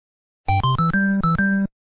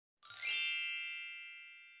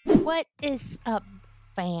What is up,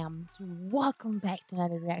 fam? So welcome back to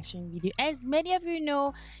another reaction video. As many of you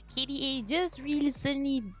know, KDA just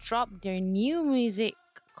recently dropped their new music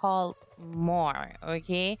called More.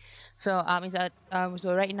 Okay, so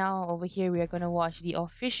right now over here we are gonna watch the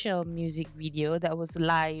official music video that was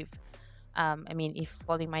live. If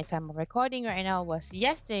following my time of recording right now was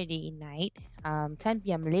yesterday night, 10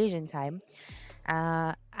 p.m. Malaysian time.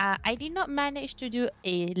 I did not manage to do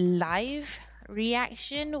a live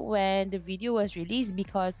reaction when the video was released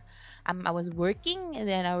because I was working, and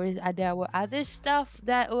then there were other stuff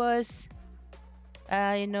that was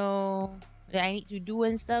that I need to do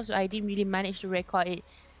and stuff, so I didn't really manage to record it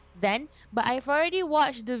then, but I've already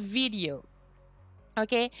watched the video.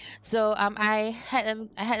 Okay, so I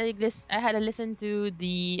had a listen to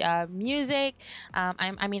the music.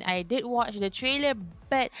 I did watch the trailer,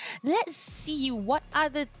 but let's see what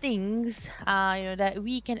other things that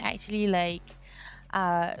we can actually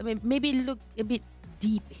maybe look a bit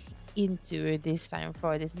deep into this time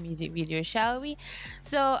for this music video, shall we?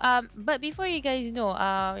 So but before you guys know,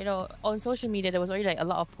 on social media there was already a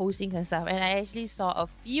lot of postings and stuff, and I actually saw a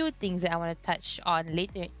few things that I want to touch on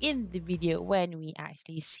later in the video when we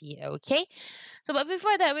actually see it. Okay, so but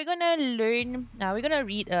before that, we're gonna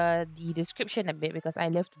read the description a bit because I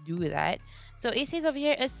love to do that. So it says over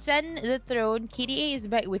here, ascend the throne, KDA is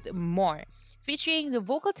back with more, featuring the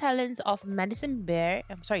vocal talents of Madison Beer,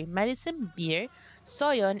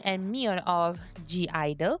 SOYEON and MIYEON of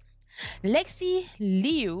I-DLE, Lexie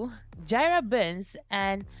Liu, Jaira Burns,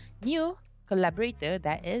 and new collaborator,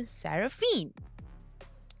 that is Seraphine.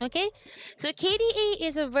 Okay, so KDA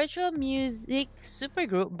is a virtual music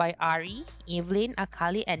supergroup by Ahri, Evelynn,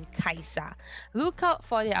 Akali, and Kaisa. Look out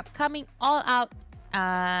for the upcoming All Out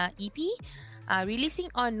EP, releasing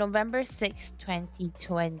on November 6,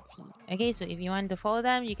 2020. Okay, so if you want to follow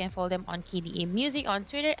them, you can follow them on KDA Music on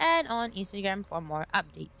Twitter and on Instagram for more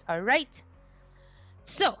updates. Alright,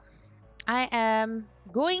 so I am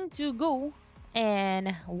going to go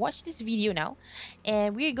and watch this video now,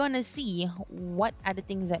 and we're gonna see what are the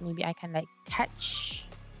things that maybe I can catch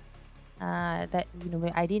that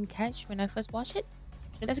I didn't catch when I first watched it.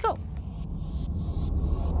 So let's go.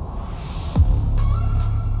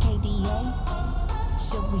 KDA,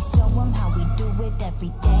 should we show them how we do it every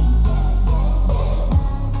day?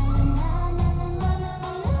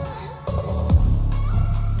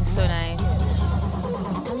 It's so nice.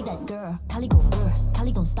 Kali that girl, Kali go girl,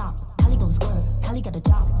 Kali don't stop, Kali don't squirt, Kali got a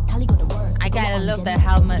job, Kali go to work. I gotta love that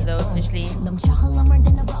helmet though, especially.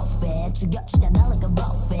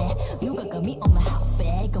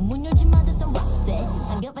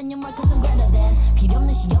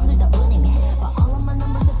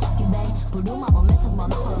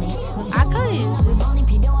 Akali is just...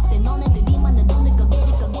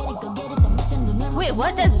 Wait,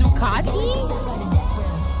 what does Ducati?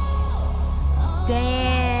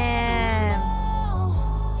 Damn.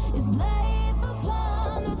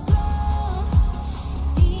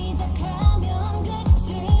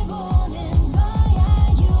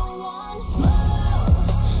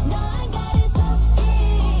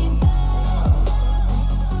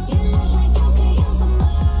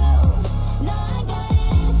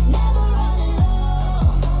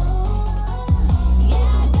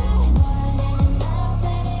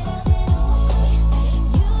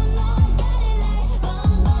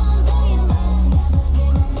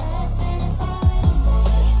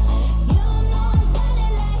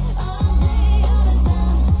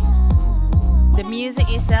 Music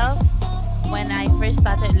itself, when I first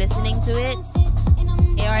started listening to it,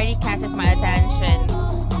 it already catches my attention.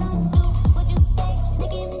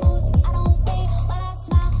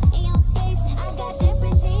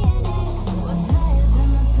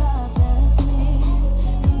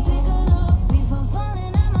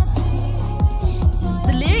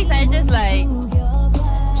 The lyrics are just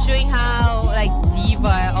showing how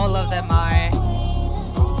diva all of them are.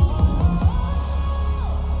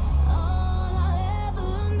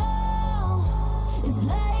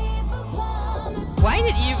 Why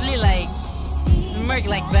did Evelynn smirk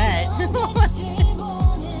like that?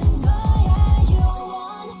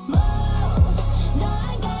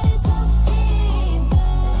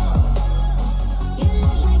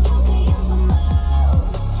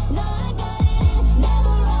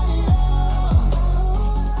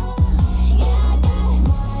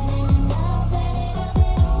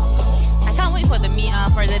 I can't wait for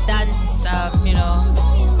the dance,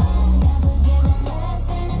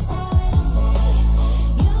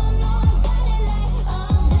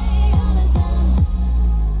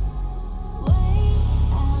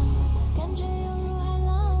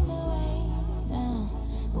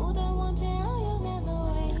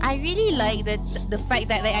 I really like the fact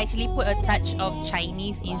that they actually put a touch of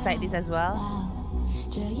Chinese inside this as well.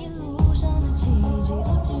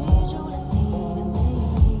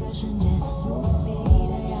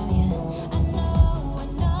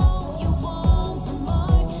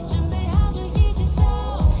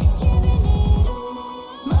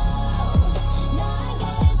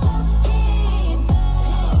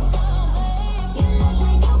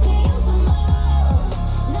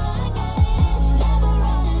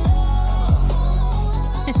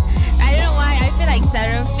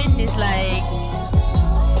 Seraphine is like,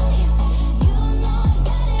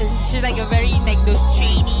 she's like a very like those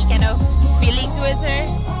trainee kind of feeling towards her.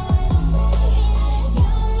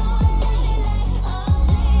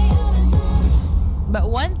 But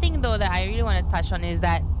one thing though that I really want to touch on is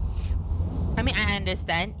that, I mean, I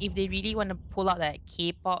understand if they really want to pull out that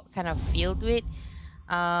K-pop kind of feel to it,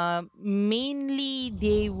 mainly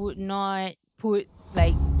they would not put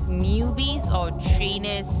like newbies or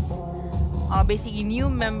trainers or basically new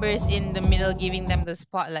members in the middle, giving them the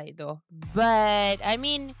spotlight though. But I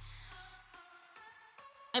mean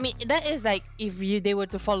that is like if they were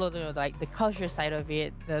to follow the like the culture side of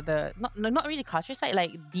it, the not really culture side,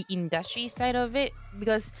 like the industry side of it.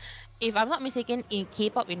 Because if I'm not mistaken, in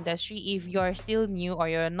K-pop industry, if you're still new or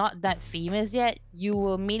you're not that famous yet, you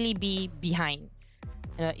will mainly be behind.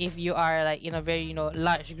 If you are like in a very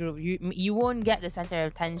large group, you won't get the center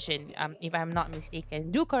of attention, if I'm not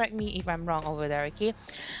mistaken. Do correct me if I'm wrong over there, okay?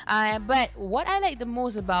 But what I like the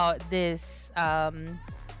most about this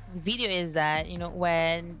video is that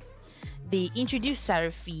when they introduced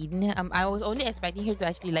Seraphine, I was only expecting her to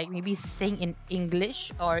actually like maybe sing in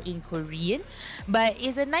English or in Korean, but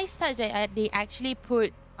it's a nice touch that they actually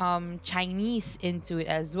put Chinese into it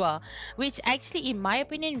as well, which actually in my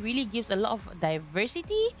opinion really gives a lot of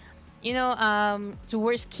diversity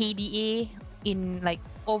towards KDA in like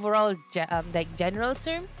overall like general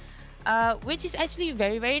term, which is actually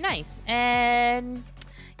very, very nice. And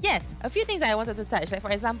yes, a few things I wanted to touch, like for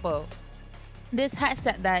example this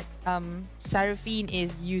headset that Seraphine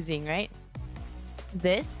is using, right?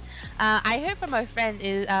 This I heard from my friend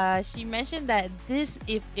is she mentioned that this,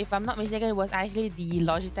 if I'm not mistaken, was actually the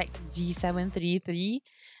Logitech G733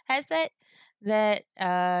 headset that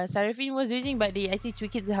Seraphine was using, but they actually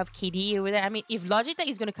tweaked it to have KDE over there. I mean, if Logitech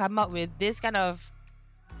is going to come up with this kind of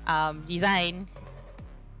design,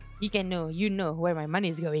 you know where my money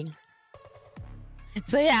is going.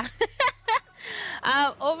 So yeah.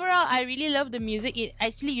 Overall, I really love the music. It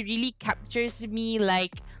actually really captures me,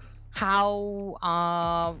 like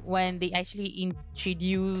how when they actually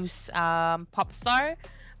introduce Popstar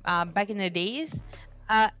back in the days,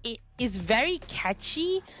 it is very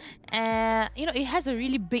catchy, and it has a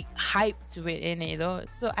really big hype to it in it though.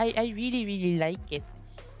 So I really, really like it.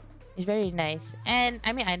 It's very nice. And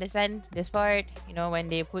I mean, I understand this part, when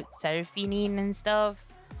they put Seraphine in and stuff.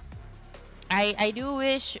 I do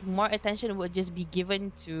wish more attention would just be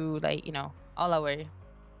given to like all our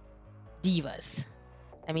divas.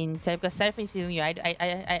 I mean, because Seraphine still new. I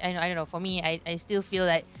don't know. For me, I still feel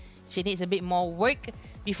like she needs a bit more work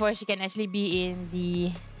before she can actually be in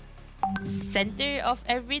the center of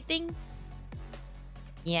everything.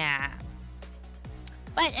 Yeah.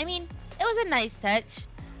 But I mean, it was a nice touch,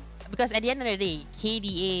 because at the end of the day,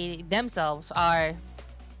 KDA themselves are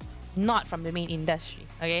not from the main industry.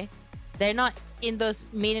 Okay, they're not in those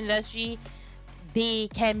main industry. They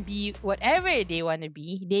can be whatever they want to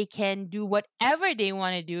be. They can do whatever they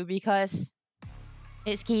want to do because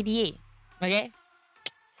it's KDA. Okay?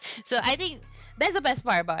 So I think that's the best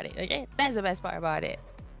part about it. Okay? That's the best part about it.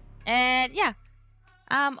 And yeah.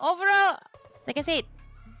 Overall, like I said,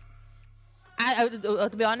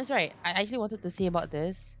 to be honest, right, I actually wanted to say about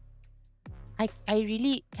this. I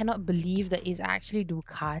really cannot believe that it's actually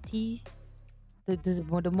Ducati. The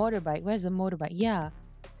motorbike. Where's the motorbike? Yeah.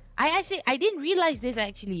 I didn't realize this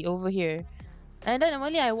actually over here. And then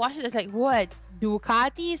when I watched it, it's like, what?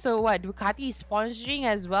 Ducati? So what? Ducati is sponsoring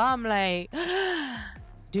as well? I'm like,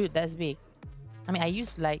 dude, that's big. I mean, I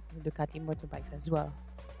used to like Ducati motorbikes as well.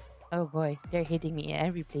 Oh boy, they're hitting me in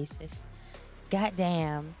every places. God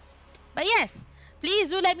damn. But yes,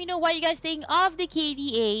 please do let me know what you guys think of the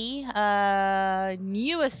KDA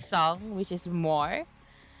newest song, which is More.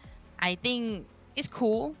 I think it's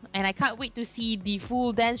cool, and I can't wait to see the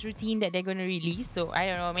full dance routine that they're gonna release. So I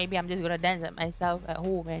don't know, maybe I'm just gonna dance at myself at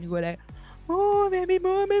home and go like, oh, maybe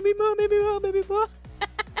more, maybe more, maybe more, maybe more.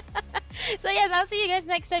 So yes, I'll see you guys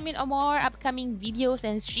next time in more upcoming videos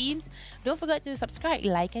and streams. Don't forget to subscribe,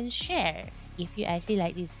 like, and share if you actually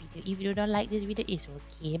like this video. If you don't like this video, it's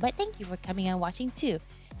okay. But thank you for coming and watching too.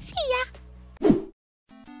 See ya!